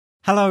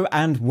Hello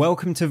and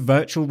welcome to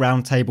Virtual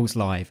Roundtables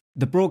Live,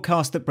 the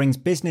broadcast that brings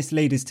business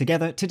leaders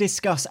together to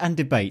discuss and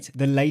debate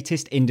the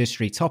latest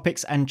industry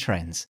topics and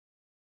trends.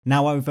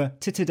 Now over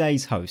to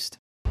today's host.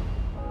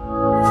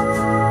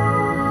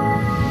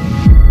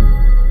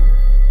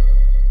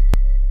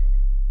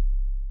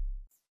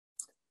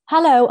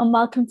 Hello and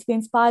welcome to the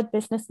Inspired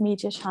Business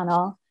Media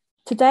channel.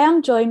 Today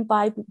I'm joined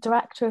by the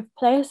Director of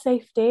Player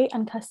Safety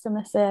and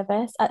Customer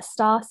Service at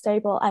Star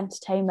Stable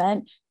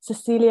Entertainment,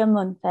 Cecilia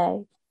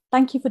Munphy.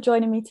 Thank you for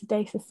joining me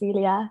today,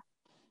 Cecilia.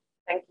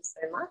 Thank you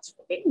so much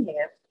for being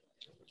here.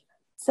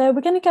 So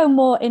we're going to go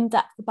more in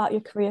depth about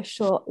your career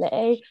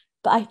shortly,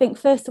 but I think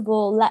first of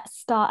all, let's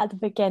start at the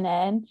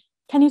beginning.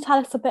 Can you tell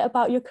us a bit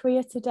about your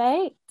career to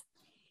date?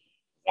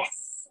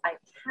 Yes, I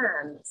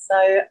can. So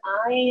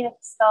I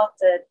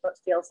started what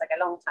feels like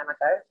a long time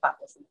ago, but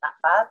wasn't that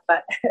bad,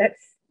 but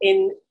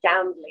in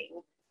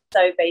gambling.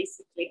 So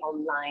basically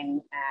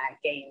online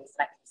games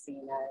like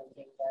casino,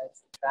 bingo,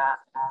 etc.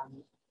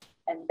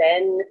 And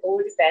then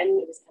always then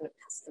it was kind of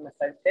customer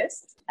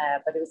focused,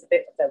 but it was a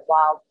bit of the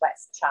Wild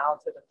West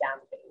childhood of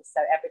gambling.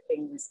 So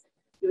everything was,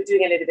 we were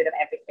doing a little bit of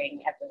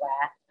everything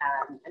everywhere.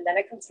 And then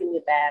I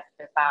continued there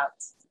for about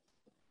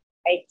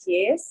 8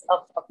 years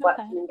of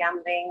working in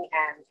gambling,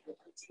 and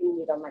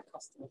continued on my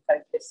customer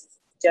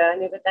focused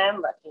journey with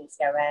them, working in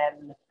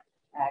CRM,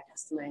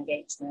 customer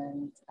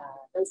engagement,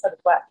 then started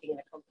working in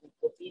a company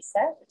called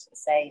DSET, which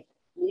is a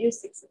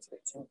music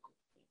subscription company.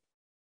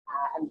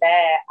 And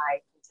there I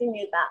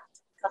continued that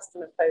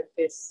customer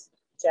focused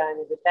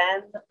journey with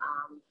them,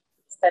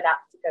 set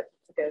out to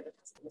go to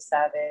customer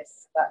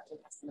service, worked in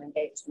customer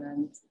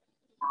engagement.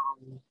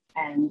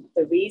 And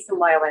the reason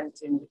why I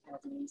went into kind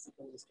of the music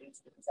industry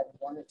is because I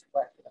wanted to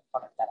work with a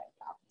product that I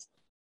loved.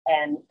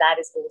 And that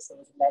is also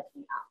what led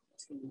me up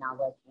to now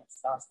working at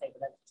Star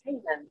Stable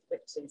Entertainment,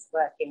 which is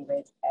working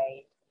with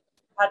a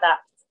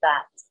product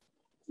that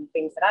do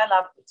things that I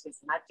love, which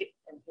is magic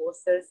and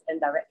horses, and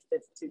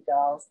directed to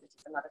girls, which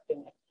is another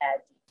thing I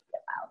care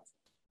deeply about.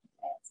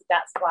 So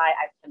that's why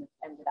I've kind of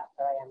ended up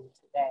where I am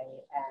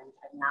today, and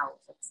I've now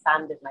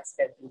expanded my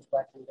scope into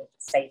working with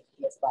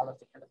safety as well as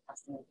the kind of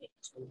customer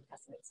engagement,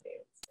 customer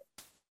experience.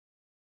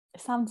 It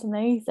sounds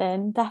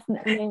amazing.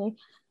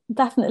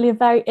 Definitely a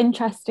very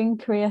interesting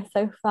career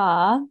so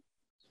far.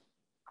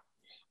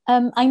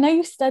 I know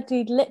you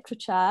studied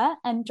literature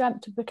and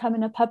dreamt of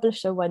becoming a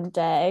publisher one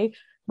day,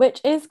 which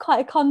is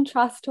quite a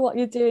contrast to what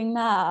you're doing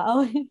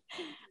now.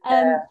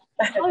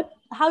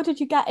 How did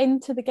you get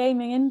into the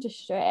gaming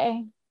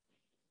industry?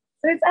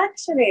 So it's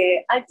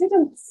actually, I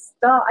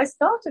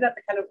started at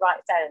the kind of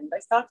right end. I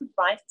started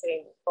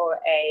writing for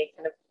a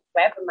kind of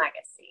web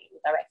magazine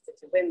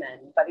directed to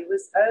women, but it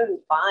was owned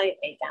by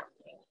a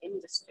gambling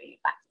industry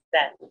back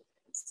then.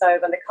 So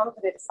when the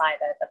company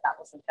decided that that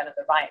wasn't kind of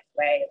the right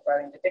way of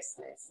growing the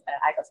business,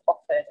 I got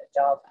offered a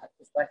job. I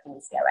was working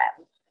in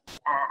CRM.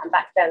 And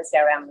back then,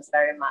 CRM was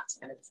very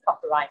much kind of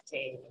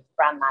copywriting,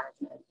 brand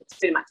management, it's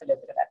pretty much a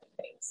little bit of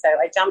everything. So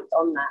I jumped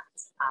on that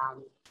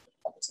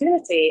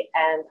opportunity,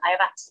 and I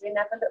have actually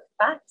never looked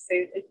back. So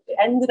it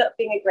ended up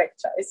being a great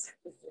choice.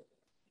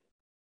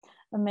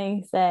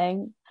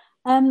 Amazing.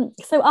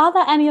 So are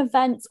there any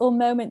events or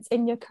moments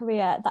in your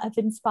career that have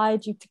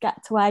inspired you to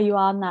get to where you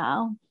are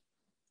now?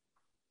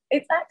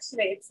 It's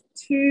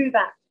two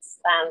that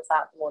stands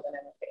out more than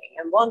anything.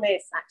 And one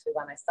is actually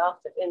when I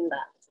started in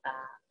that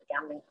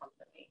gambling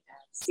company,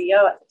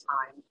 CEO at the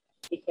time,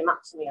 he came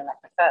up to me in like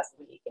my first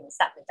week and he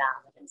sat me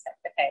down and said,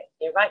 okay,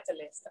 you write a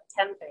list of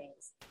 10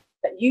 things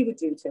that you would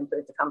do to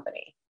improve the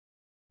company.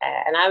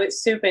 And I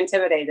was super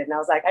intimidated, and I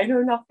was like, I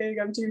know nothing,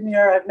 I'm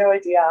junior, I have no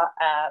idea.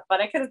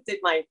 But I kind of did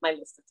my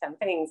list of 10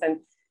 things. And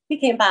he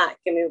came back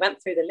and we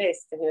went through the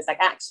list, and he was like,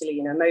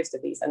 actually, most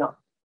of these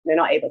they're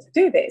not able to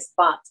do this.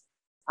 But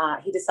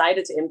he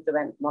decided to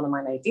implement one of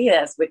my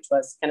ideas, which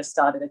was kind of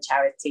started a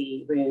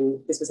charity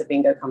room. This was a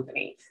bingo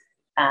company.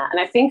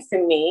 And I think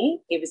for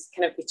me, it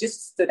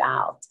just stood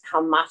out how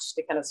much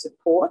the kind of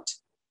support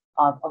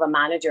of a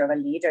manager, of a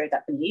leader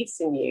that believes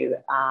in you,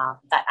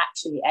 that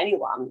actually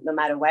anyone, no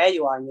matter where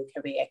you are in your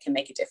career, can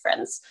make a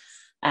difference.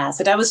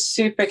 So that was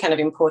super kind of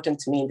important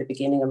to me in the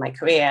beginning of my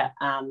career.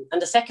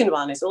 And the second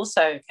one is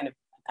also kind of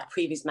a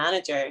previous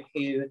manager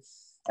who,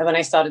 when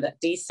I started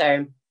at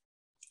DSO,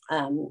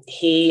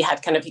 he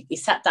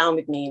sat down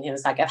with me and he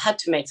was like, I've had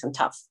to make some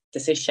tough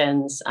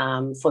decisions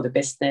for the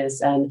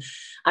business, and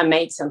I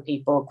made some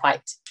people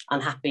quite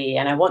unhappy,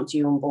 and I want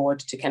you on board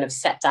to kind of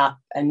set up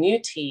a new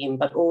team,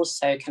 but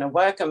also kind of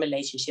work on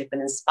relationship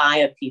and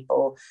inspire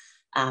people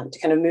to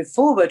kind of move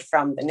forward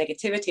from the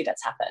negativity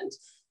that's happened.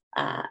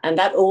 And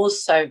that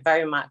also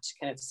very much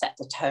kind of set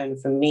the tone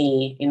for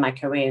me in my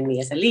career and me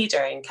as a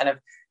leader, in kind of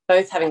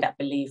both having that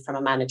belief from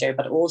a manager,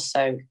 but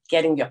also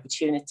getting the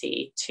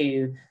opportunity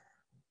to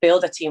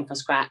build a team from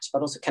scratch,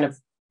 but also kind of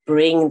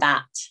bring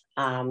that,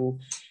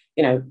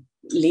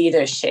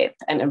 leadership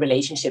and a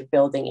relationship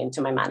building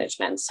into my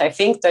management. So I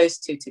think those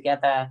two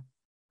together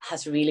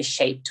has really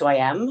shaped who I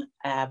am,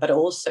 but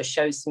also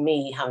shows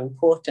me how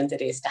important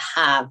it is to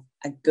have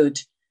a good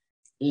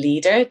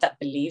leader that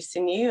believes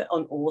in you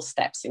on all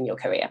steps in your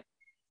career.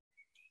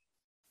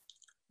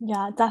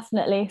 Yeah,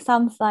 definitely.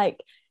 Sounds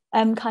like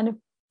kind of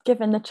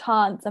given the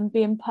chance and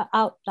being put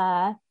out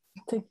there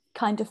to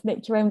kind of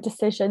make your own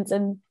decisions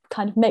and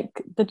kind of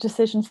make the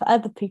decisions for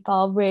other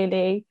people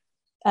really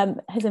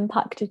has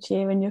impacted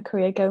you in your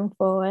career going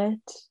forward.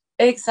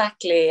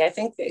 Exactly. I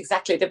think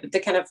exactly the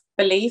kind of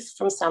belief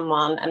from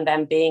someone and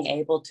then being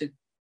able to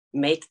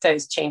make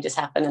those changes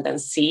happen and then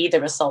see the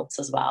results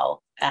as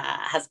well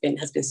has been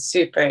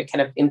super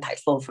kind of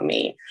impactful for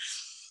me.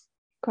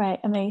 Great,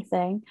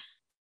 amazing.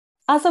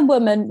 As a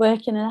woman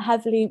working in a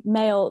heavily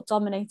male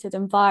dominated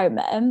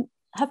environment,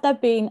 have there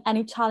been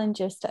any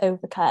challenges to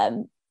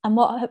overcome? And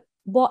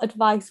what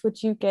advice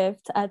would you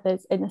give to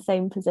others in the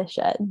same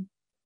position?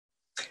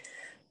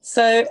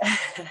 So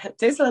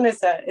this one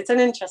it's an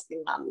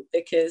interesting one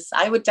because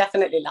I would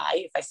definitely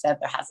lie if I said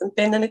there hasn't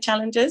been any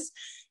challenges.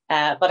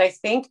 But I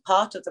think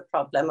part of the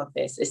problem of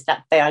this is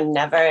that they're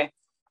never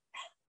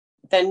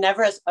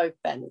as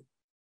open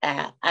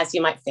as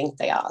you might think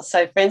they are.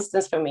 So, for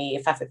instance, for me,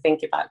 if I have to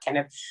think about kind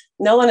of,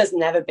 no one has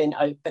never been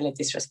openly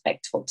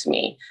disrespectful to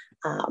me.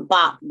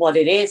 But what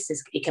it is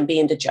it can be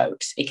in the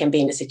jokes, it can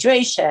be in the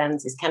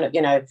situations, it's kind of,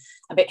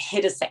 a bit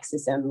hidden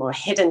sexism or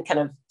hidden kind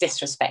of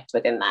disrespect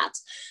within that.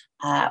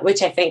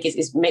 Which I think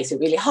is makes it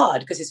really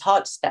hard because it's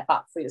hard to step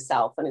up for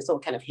yourself and it's all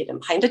kind of hidden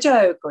behind a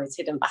joke or it's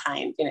hidden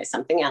behind,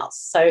 something else.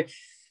 So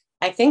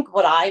I think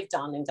what I've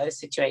done in those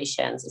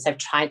situations is I've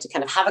tried to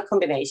kind of have a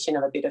combination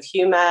of a bit of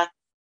humor,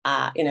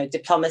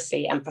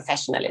 diplomacy and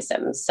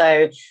professionalism.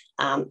 So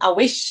I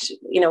wish,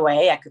 in a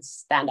way, I could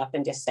stand up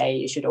and just say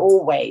you should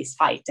always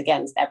fight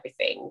against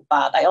everything.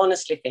 But I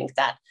honestly think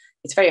that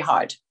it's very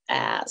hard.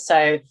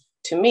 So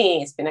to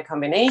me, it's been a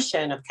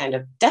combination of kind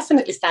of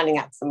definitely standing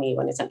up for me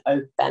when it's an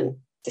open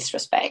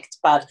disrespect,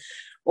 but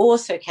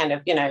also kind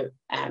of,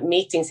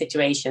 meeting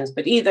situations,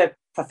 but either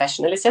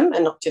professionalism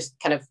and not just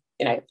kind of,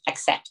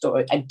 accept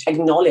or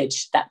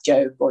acknowledge that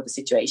joke or the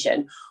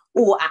situation,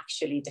 or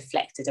actually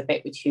deflect it a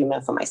bit with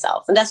humor for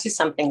myself. And that's just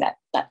something that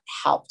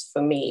helped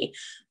for me.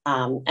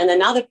 And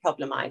another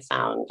problem I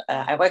found,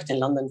 I worked in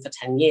London for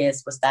 10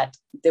 years, was that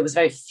there was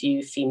very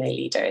few female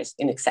leaders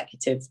in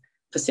executive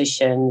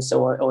positions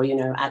or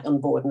on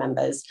board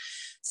members.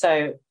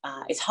 So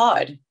it's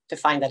hard to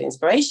find that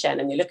inspiration.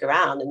 And you look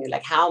around and you're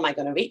like, how am I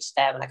going to reach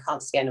there when I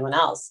can't see anyone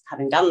else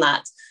having done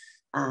that?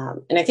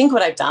 And I think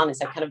what I've done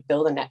is I kind of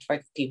build a network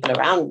of people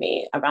around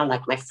me, around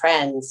like my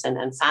friends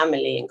and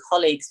family and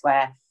colleagues,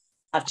 where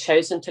I've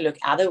chosen to look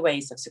at other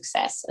ways of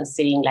success and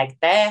seeing like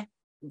their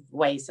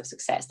ways of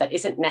success that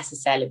isn't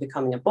necessarily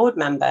becoming a board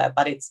member,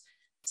 but it's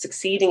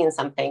succeeding in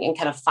something and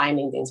kind of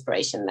finding the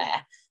inspiration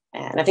there.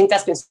 And I think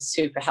that's been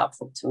super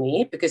helpful to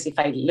me because if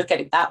I look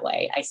at it that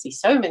way, I see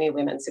so many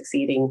women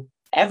succeeding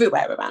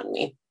everywhere around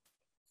me.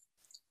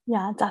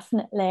 Yeah,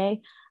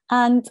 definitely.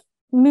 And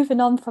moving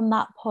on from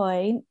that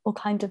point, or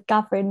kind of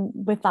gathering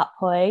with that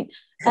point,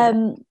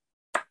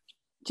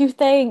 do you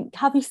think,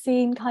 have you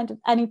seen kind of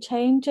any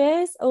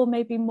changes or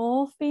maybe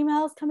more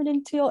females coming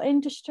into your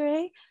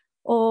industry?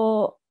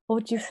 Or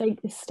do you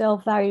think it's still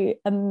very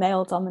a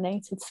male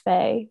dominated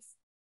space?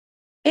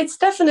 It's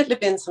definitely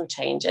been some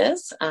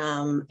changes.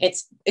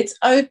 It's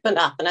opened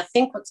up, and I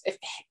think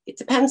it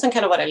depends on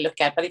kind of what I look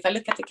at. But if I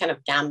look at the kind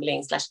of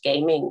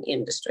gambling/gaming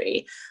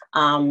industry,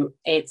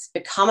 it's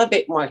become a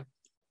bit more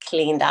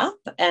cleaned up,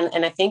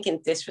 and I think in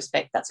this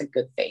respect that's a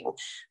good thing,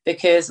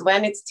 because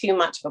when it's too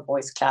much of a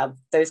boys' club,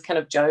 those kind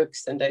of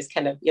jokes and those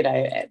kind of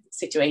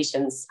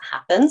situations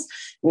happens.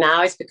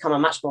 Now it's become a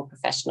much more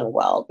professional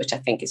world, which I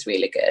think is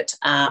really good.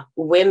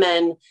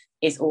 Women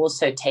is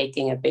also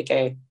taking a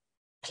bigger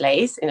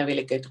place in a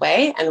really good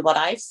way. And what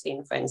I've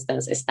seen, for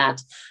instance, is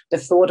that the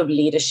thought of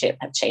leadership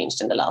had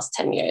changed in the last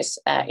 10 years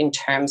in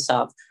terms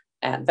of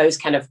those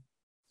kind of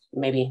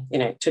maybe,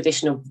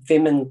 traditional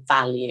women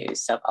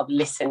values of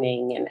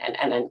listening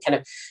and kind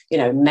of,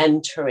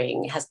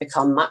 mentoring has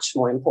become much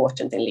more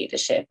important in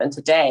leadership. And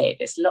today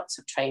there's lots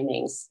of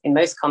trainings in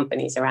most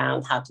companies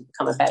around how to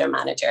become a better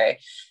manager,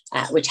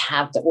 which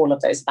have all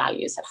of those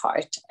values at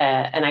heart.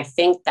 And I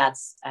think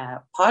that's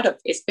part of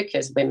it's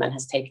because women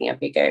has taken a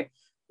bigger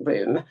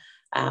room.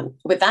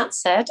 With that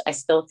said, I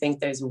still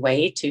think there's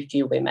way too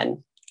few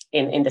women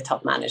in the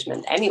top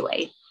management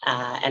anyway.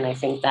 And I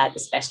think that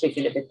especially if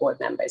you look at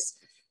board members.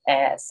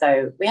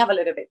 So we have a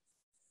little bit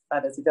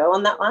further to go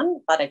on that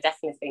one, but I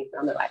definitely think we're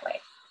on the right way.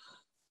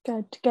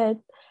 Good.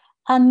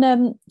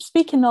 And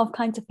speaking of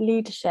kind of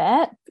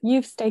leadership,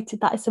 you've stated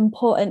that it's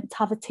important to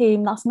have a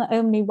team that's not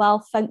only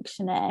well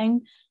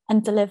functioning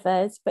and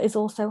delivers, but is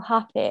also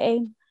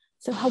happy.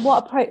 So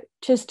what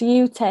approaches do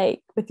you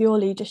take with your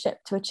leadership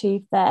to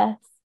achieve this?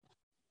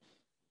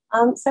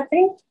 So I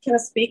think kind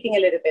of speaking a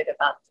little bit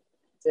about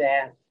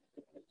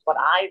what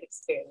I've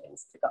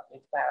experienced to got me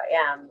to where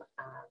I am,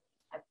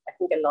 I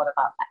think a lot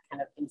about that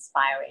kind of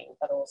inspiring,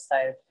 but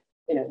also,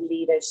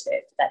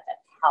 leadership that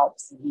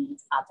helps lead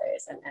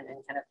others and kind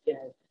of,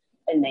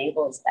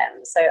 enables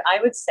them. So I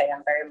would say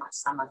I'm very much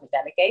someone who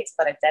delegates,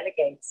 but I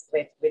delegate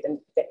with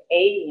the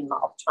aim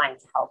of trying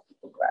to help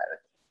people grow.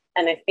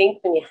 And I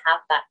think when you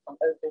have that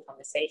open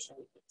conversation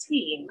with the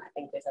team, I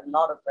think there's a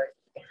lot of growth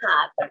to be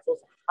had, but it's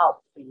also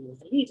helped for you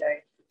as a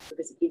leader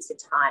because it gives you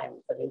time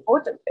for the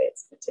important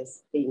bits, which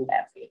is being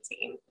there for your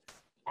team.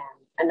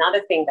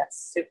 Another thing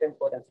that's super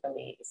important for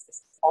me is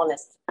this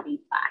honest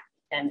feedback.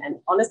 And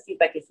honest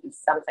feedback is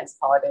sometimes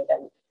harder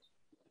than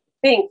you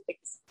think,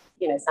 because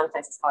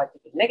sometimes it's hard to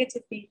give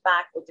negative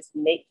feedback or just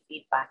make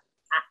feedback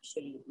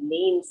actually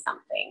mean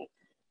something.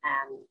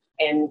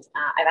 And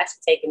I've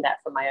actually taken that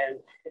from my own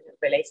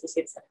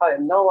relationships at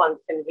home. No one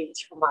can read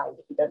your mind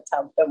if you don't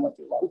tell them what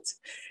you want.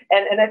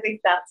 And I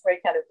think that's where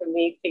kind of for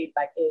me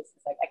feedback is.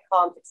 It's like I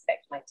can't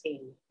expect my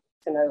team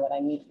to know what I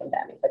need from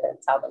them if I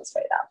don't tell them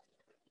straight up.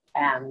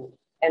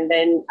 And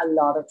then a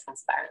lot of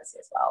transparency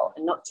as well.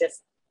 And not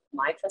just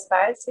my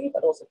transparency,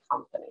 but also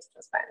company's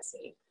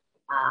transparency.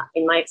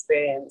 In my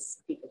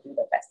experience, people do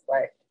their best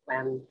work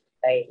when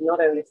they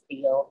not only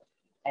feel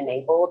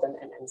enabled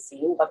and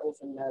seen, but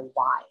also know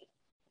why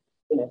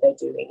they're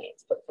doing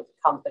it, but for the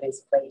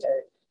company's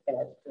greater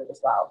good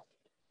as well.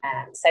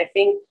 So I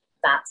think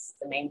that's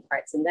the main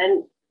parts. And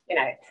then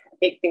a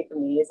big thing for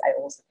me is I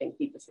also think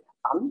people should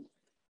have fun.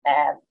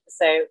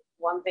 So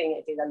one thing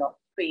I did a lot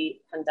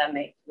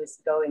pre-pandemic was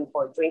going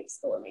for drink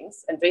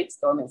stormings, and drink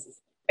stormings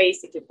is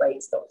basically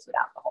brainstorms with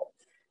alcohol.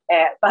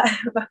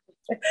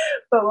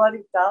 But what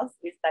it does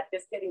is that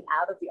just getting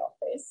out of the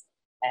office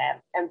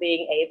and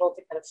being able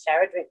to kind of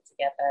share a drink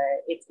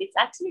together, it's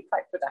actually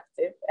quite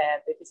productive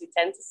because you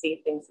tend to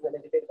see things in a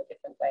little bit of a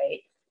different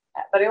way.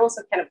 But it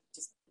also kind of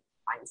just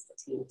binds the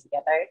team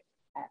together,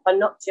 but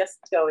not just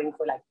going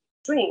for like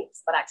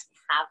drinks, but actually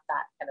have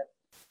that kind of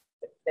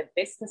the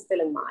business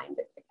still in mind,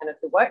 the kind of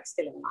the work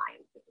still in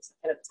mind, because it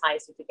kind of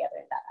ties you together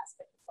in that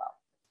aspect as well.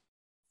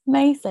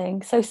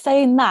 Amazing. So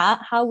saying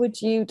that, how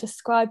would you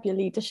describe your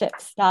leadership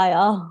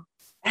style?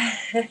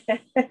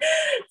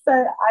 So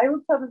I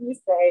would probably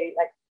say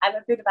like I'm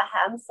a bit of a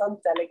hands-on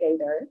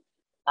delegator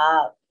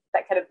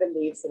that kind of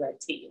believes in our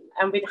team.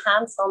 And with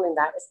hands-on in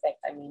that respect,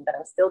 I mean that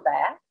I'm still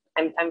there.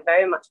 I'm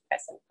very much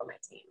present for my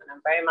team, and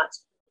I'm very much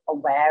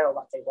aware of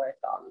what they work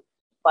on.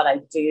 But I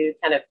do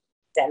kind of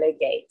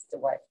delegate the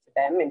work to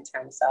them in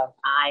terms of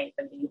I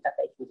believe that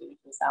they can do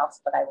it themselves,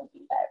 but I will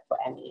be there for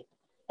any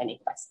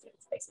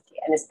questions basically.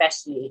 And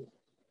especially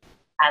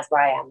as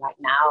where I am right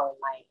now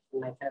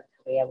in my kind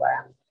of career,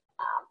 where I'm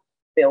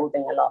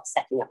building a lot,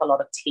 setting up a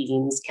lot of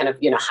teams, kind of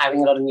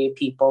hiring a lot of new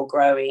people,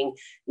 growing.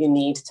 You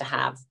need to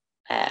have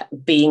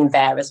being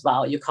there as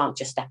well. You can't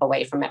just step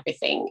away from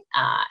everything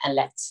and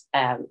let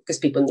because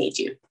people need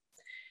you.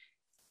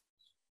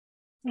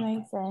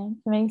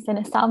 Amazing.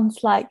 It sounds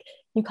like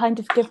you kind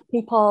of give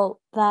people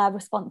their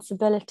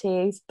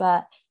responsibilities,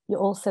 but you're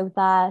also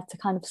there to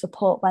kind of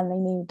support when they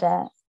need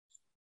it.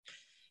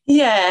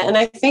 Yeah, and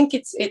I think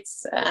it's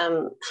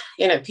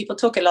people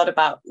talk a lot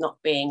about not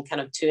being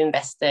kind of too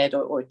invested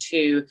or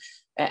too,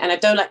 and I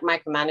don't like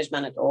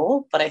micromanagement at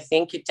all, but I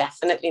think you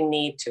definitely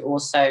need to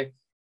also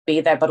be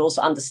there, but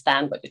also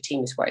understand what your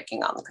team is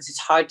working on, because it's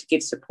hard to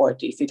give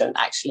support if you don't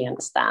actually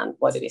understand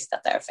what it is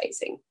that they're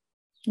facing.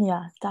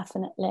 Yeah,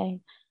 definitely.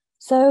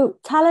 So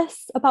tell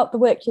us about the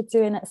work you're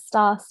doing at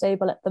Star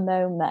Stable at the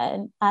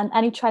moment and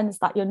any trends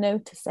that you're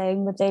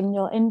noticing within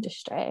your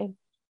industry.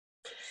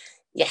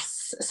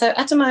 Yes, so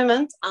at the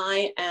moment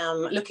I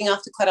am looking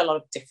after quite a lot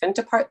of different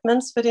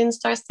departments within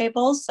Star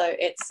Stable. So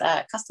it's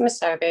customer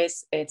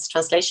service, it's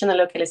translation and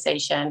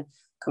localization,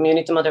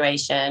 community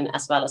moderation,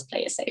 as well as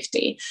player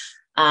safety.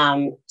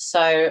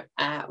 So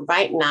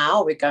right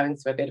now we're going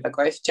through a bit of a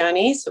growth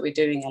journey. So we're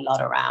doing a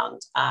lot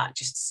around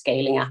just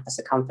scaling up as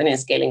a company and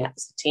scaling up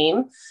as a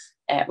team,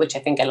 which I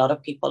think a lot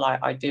of people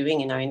are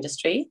doing in our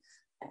industry.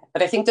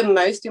 But I think the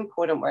most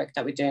important work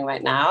that we're doing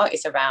right now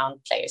is around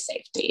player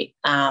safety.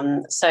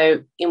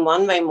 So in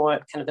one way, more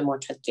kind of the more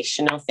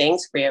traditional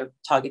things, we're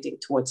targeting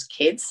towards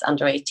kids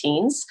under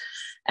 18s.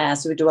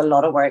 So we do a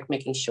lot of work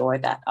making sure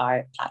that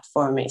our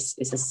platform is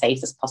as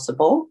safe as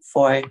possible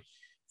for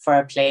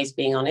our players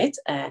being on it.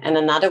 And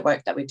another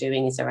work that we're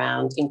doing is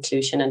around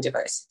inclusion and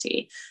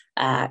diversity,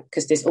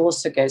 because this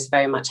also goes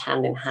very much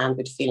hand in hand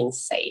with feeling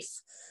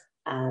safe.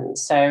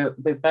 So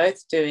we're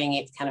both doing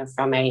it kind of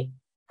from a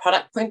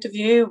product point of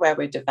view, where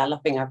we're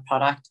developing our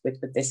product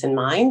with this in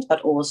mind, but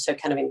also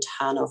kind of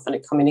internal from the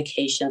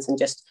communications and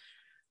just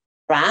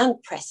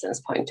brand presence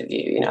point of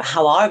view.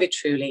 How are we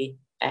truly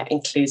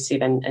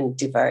inclusive and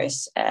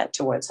diverse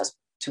towards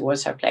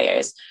our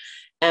players?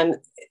 And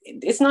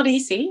it's not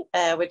easy.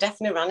 We're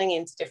definitely running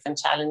into different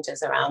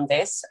challenges around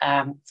this.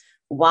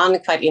 One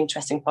quite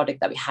interesting project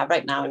that we have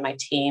right now in my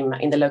team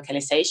in the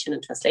localization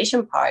and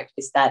translation part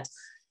is that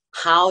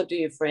how do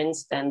you, for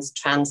instance,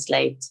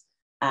 translate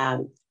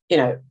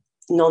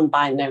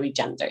non-binary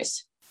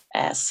genders?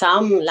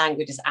 Some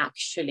languages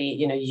actually,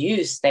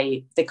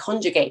 they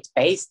conjugate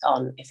based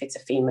on if it's a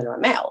female or a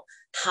male.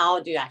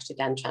 How do you actually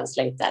then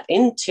translate that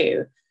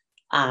into,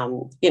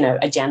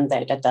 a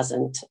gender that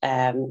doesn't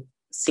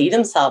see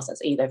themselves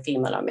as either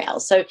female or male?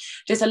 So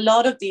there's a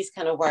lot of these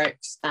kind of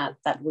works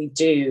that we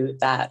do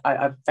that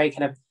are very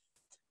kind of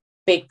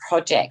big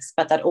projects,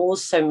 but that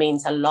also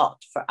means a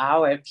lot for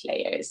our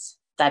players,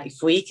 that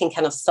if we can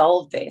kind of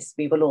solve this,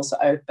 we will also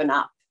open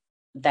up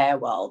their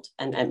world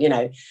and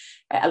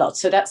a lot.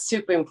 So that's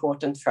super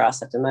important for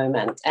us at the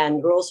moment.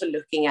 And we're also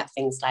looking at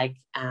things like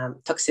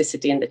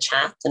toxicity in the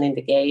chat and in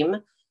the game,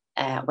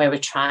 where we're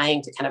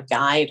trying to kind of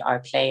guide our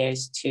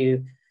players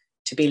to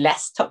be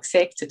less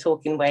toxic, to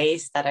talk in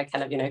ways that are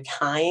kind of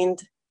kind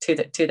to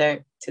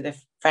their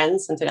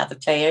friends and to the other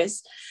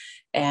players.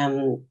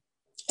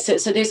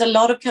 So there's a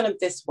lot of kind of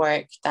this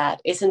work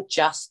that isn't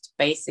just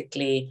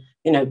basically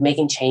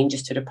making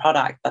changes to the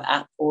product,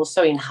 but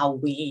also in how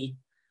we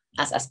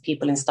as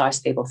people in Star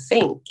Stable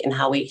think, and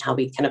how we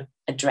kind of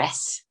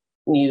address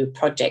new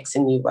projects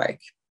and new work.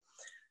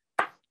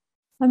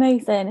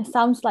 Amazing. It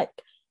sounds like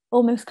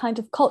almost kind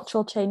of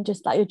cultural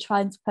changes that you're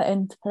trying to put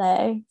into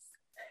place.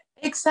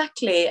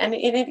 Exactly. And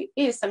it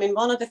is. I mean,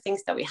 one of the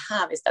things that we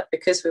have is that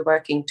because we're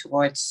working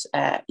towards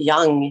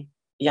young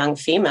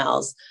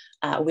females,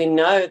 we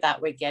know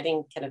that we're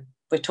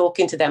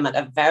talking to them at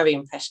a very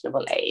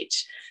impressionable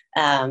age.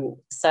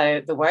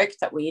 So the work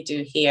that we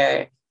do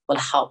here will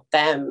help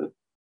them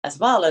as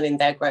well, and in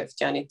their growth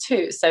journey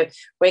too. So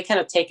we're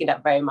kind of taking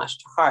that very much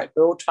to heart.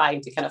 We're all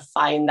trying to kind of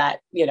find that,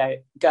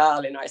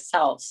 girl in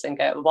ourselves and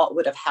go, what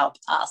would have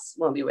helped us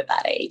when we were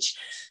that age?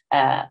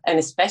 And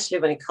especially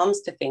when it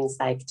comes to things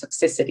like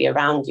toxicity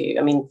around you.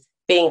 I mean,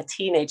 being a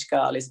teenage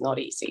girl is not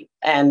easy.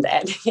 And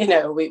we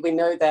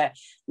know the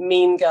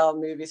Mean Girl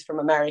movies from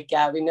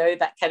America. We know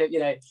that kind of,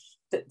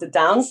 the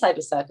downside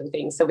of certain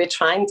things. So we're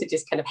trying to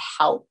just kind of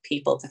help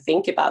people to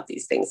think about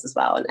these things as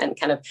well, and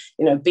kind of,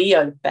 be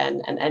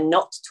open and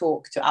not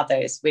talk to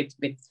others with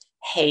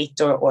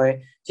hate or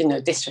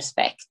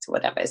disrespect,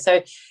 whatever.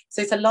 So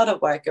it's a lot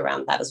of work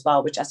around that as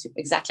well, which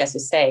exactly as you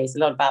say, is a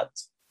lot about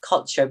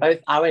culture, both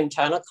our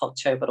internal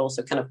culture, but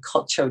also kind of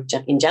culture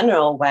in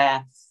general,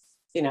 where,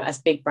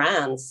 as big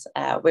brands,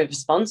 we're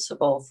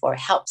responsible for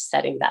help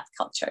setting that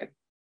culture.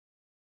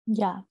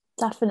 Yeah,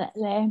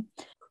 definitely.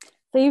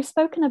 So you've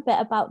spoken a bit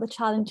about the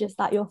challenges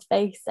that you're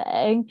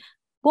facing.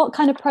 What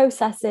kind of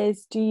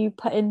processes do you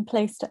put in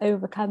place to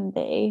overcome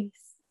these?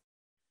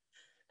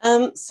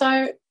 For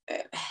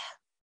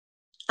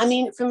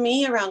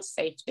me, around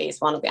safety is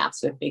one of the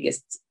absolute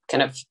biggest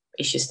kind of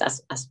issues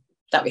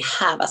that we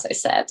have, as I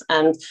said.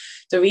 And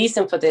the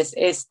reason for this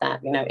is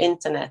that,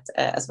 internet,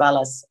 as well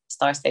as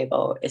Star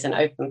Stable, is an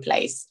open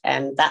place.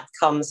 And that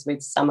comes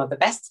with some of the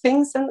best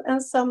things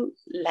and some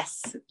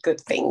less good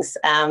things.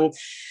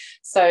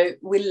 So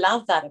we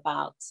love that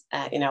about,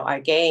 our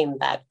game,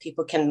 that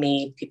people can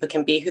meet, people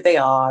can be who they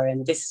are.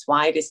 And this is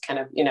why this kind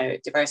of,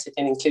 diversity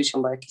and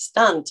inclusion work is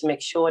done, to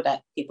make sure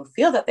that people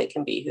feel that they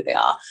can be who they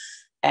are.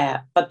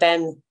 But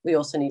then we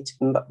also need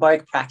to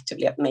work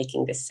proactively at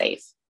making this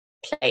safe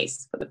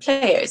place for the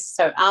players.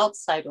 So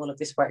outside all of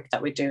this work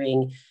that we're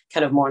doing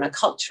kind of more on a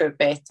culture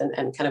bit and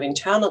kind of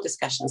internal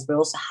discussions, we're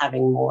also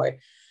having more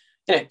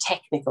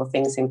technical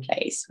things in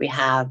place. We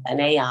have an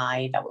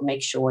AI that will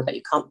make sure that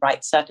you can't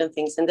write certain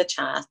things in the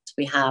chat.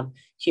 We have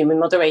human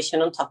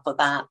moderation on top of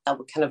that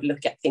will kind of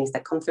look at things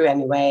that come through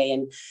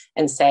anyway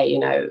and say,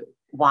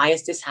 why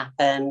has this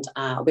happened?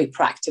 We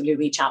proactively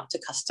reach out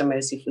to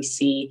customers if we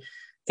see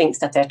things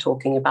that they're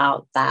talking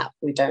about that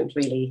we don't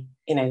really,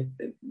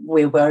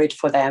 we're worried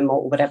for them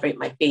or whatever it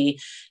might be.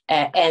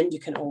 And you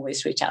can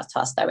always reach out to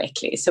us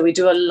directly. So we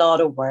do a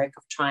lot of work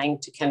of trying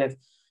to kind of,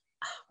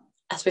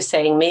 as we're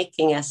saying,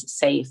 making as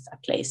safe a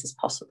place as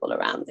possible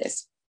around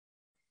this.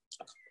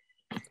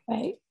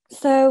 Right.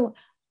 So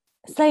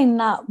saying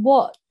that,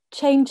 what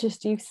changes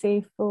do you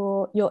see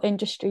for your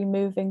industry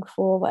moving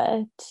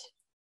forward?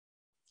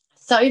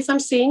 So if I'm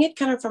seeing it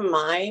kind of from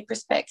my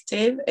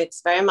perspective,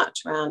 it's very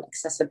much around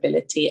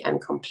accessibility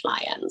and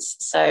compliance.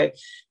 So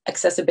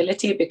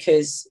accessibility,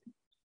 because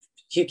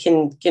you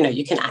can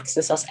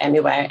access us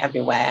anywhere,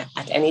 everywhere,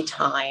 at any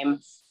time,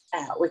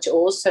 which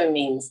also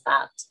means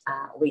that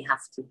we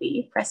have to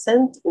be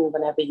present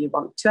whenever you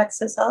want to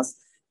access us,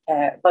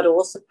 but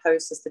also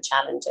poses the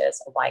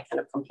challenges of why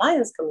kind of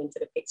compliance come into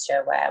the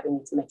picture, where we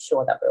need to make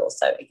sure that we're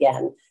also,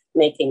 again,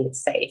 making it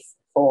safe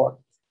for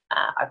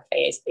our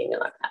players being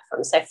on our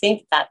platform. So I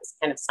think that is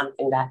kind of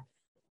something that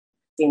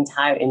the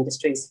entire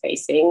industry is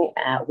facing.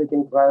 We've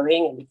been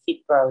growing and we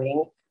keep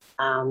growing,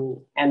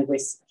 and we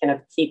kind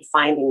of keep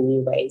finding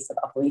new ways of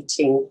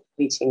reaching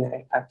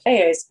our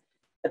players,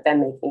 but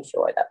then making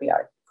sure that we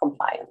are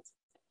compliant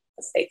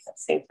and safe at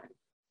the same time.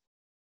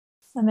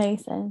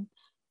 Amazing.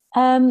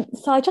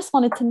 So I just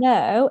wanted to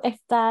know if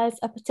there's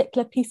a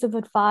particular piece of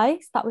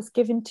advice that was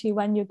given to you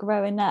when you're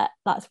growing up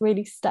that's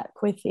really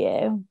stuck with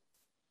you.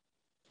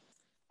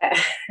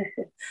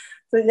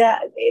 So yeah,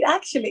 it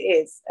actually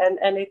is,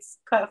 and it's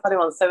quite a funny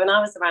one. So when I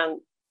was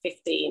around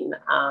 15,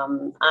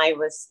 I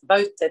was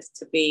voted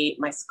to be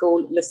my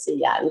school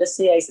Lucia, and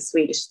Lucia is a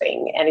Swedish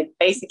thing, and it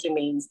basically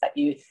means that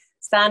you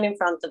stand in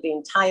front of the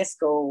entire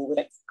school with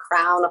a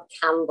crown of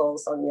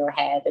candles on your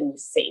head and you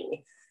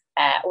sing,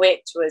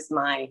 which was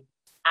my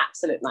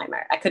absolute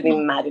nightmare. I couldn't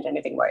imagine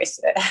anything worse.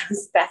 I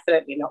was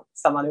definitely not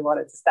someone who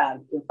wanted to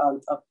stand in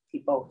front of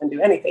people and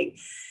do anything.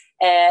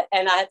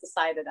 And I had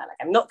decided that, like,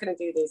 I'm not going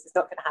to do this. It's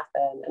not going to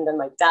happen. And then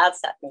my dad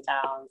sat me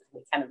down and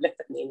he kind of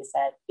looked at me and he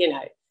said, you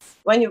know,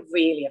 when you're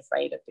really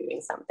afraid of doing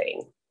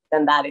something,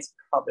 then that is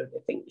probably the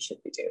thing you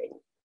should be doing.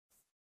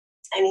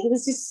 And he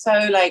was just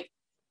so like,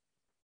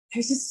 he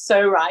was just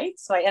so right.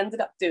 So I ended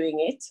up doing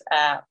it.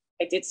 I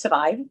did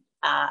survive.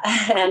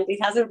 And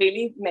it hasn't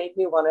really made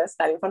me want to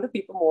stand in front of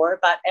people more.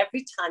 But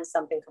every time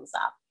something comes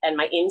up and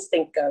my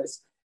instinct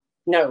goes,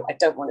 no, I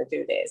don't want to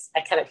do this,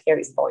 I kind of hear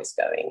his voice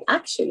going,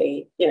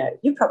 actually, you know,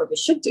 you probably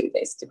should do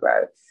this to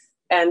grow.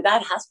 And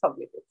that has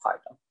probably been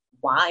part of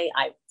why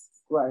I've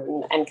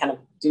grown and kind of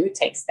do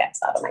take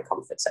steps out of my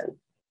comfort zone.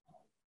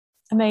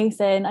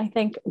 Amazing. I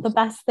think the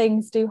best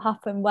things do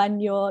happen when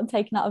you're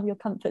taken out of your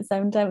comfort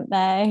zone, don't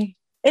they?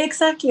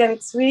 Exactly. And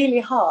it's really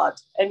hard.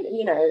 And,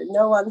 you know,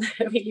 no one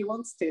really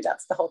wants to.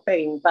 That's the whole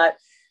thing. But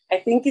I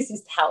think it's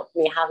just helped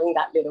me having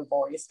that little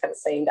voice kind of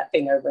saying that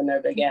thing over and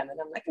over again. And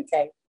I'm like,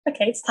 okay,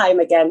 it's time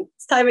again.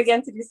 It's time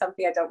again to do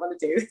something I don't want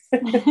to do.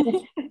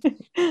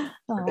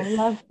 Oh,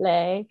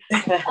 lovely.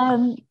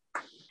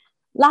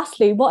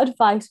 Lastly, what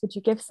advice would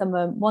you give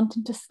someone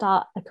wanting to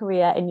start a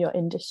career in your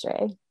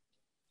industry?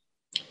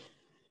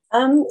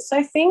 So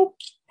I think,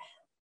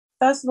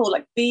 first of all,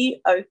 like,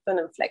 be open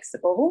and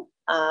flexible.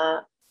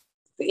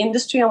 The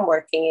industry I'm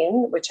working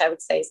in, which I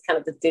would say is kind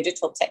of the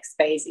digital tech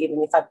space,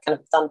 even if I've kind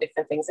of done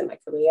different things in my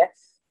career,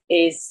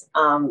 is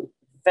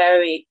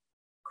very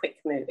quick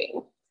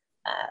moving.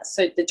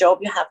 So the job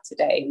you have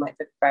today might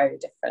be very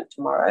different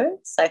tomorrow.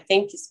 So I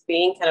think it's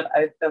being kind of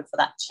open for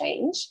that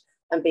change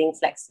and being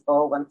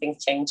flexible when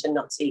things change and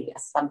not seeing it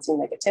as something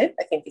negative,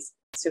 I think is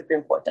super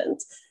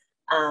important.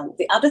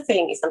 The other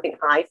thing is something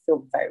I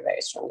feel very,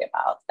 very strongly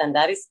about, and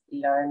that is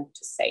learn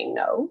to say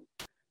no.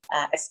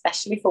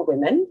 Especially for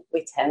women,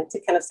 we tend to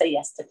kind of say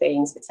yes to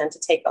things. We tend to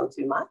take on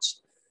too much.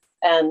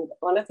 And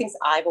one of the things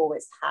I've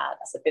always had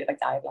as a bit of a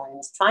guideline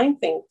is try and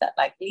think that,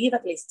 like, leave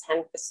at least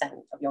 10%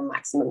 of your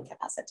maximum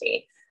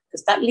capacity,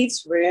 because that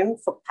leaves room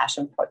for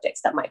passion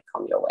projects that might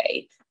come your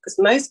way. Because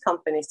most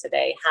companies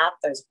today have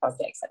those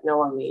projects that no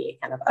one really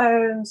kind of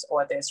owns,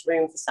 or there's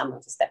room for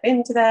someone to step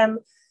into them.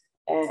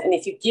 And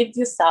if you give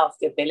yourself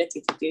the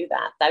ability to do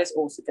that, that is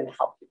also going to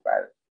help you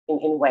grow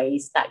in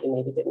ways that you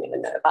maybe didn't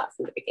even know about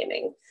from the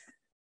beginning.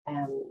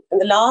 And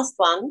the last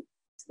one,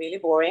 it's really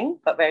boring,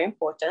 but very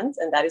important,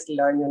 and that is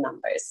learn your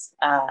numbers.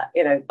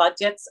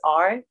 Budgets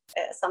are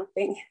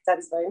something that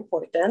is very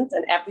important,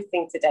 and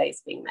everything today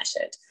is being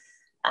measured.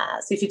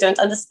 So if you don't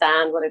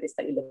understand what it is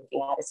that you're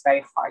looking at, it's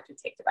very hard to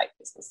take the right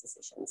business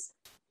decisions.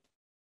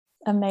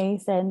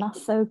 Amazing.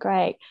 That's so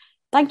great.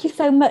 Thank you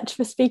so much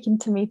for speaking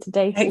to me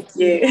today. Thank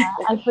you.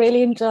 I've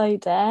really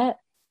enjoyed it.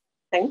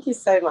 Thank you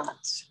so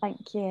much.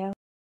 Thank you.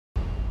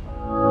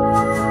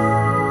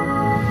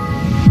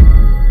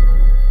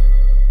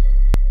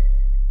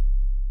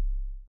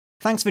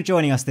 Thanks for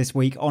joining us this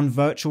week on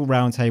Virtual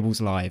Roundtables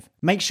Live.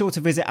 Make sure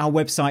to visit our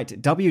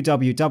website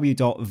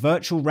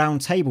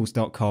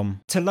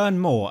www.virtualroundtables.com to learn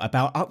more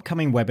about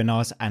upcoming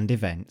webinars and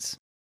events.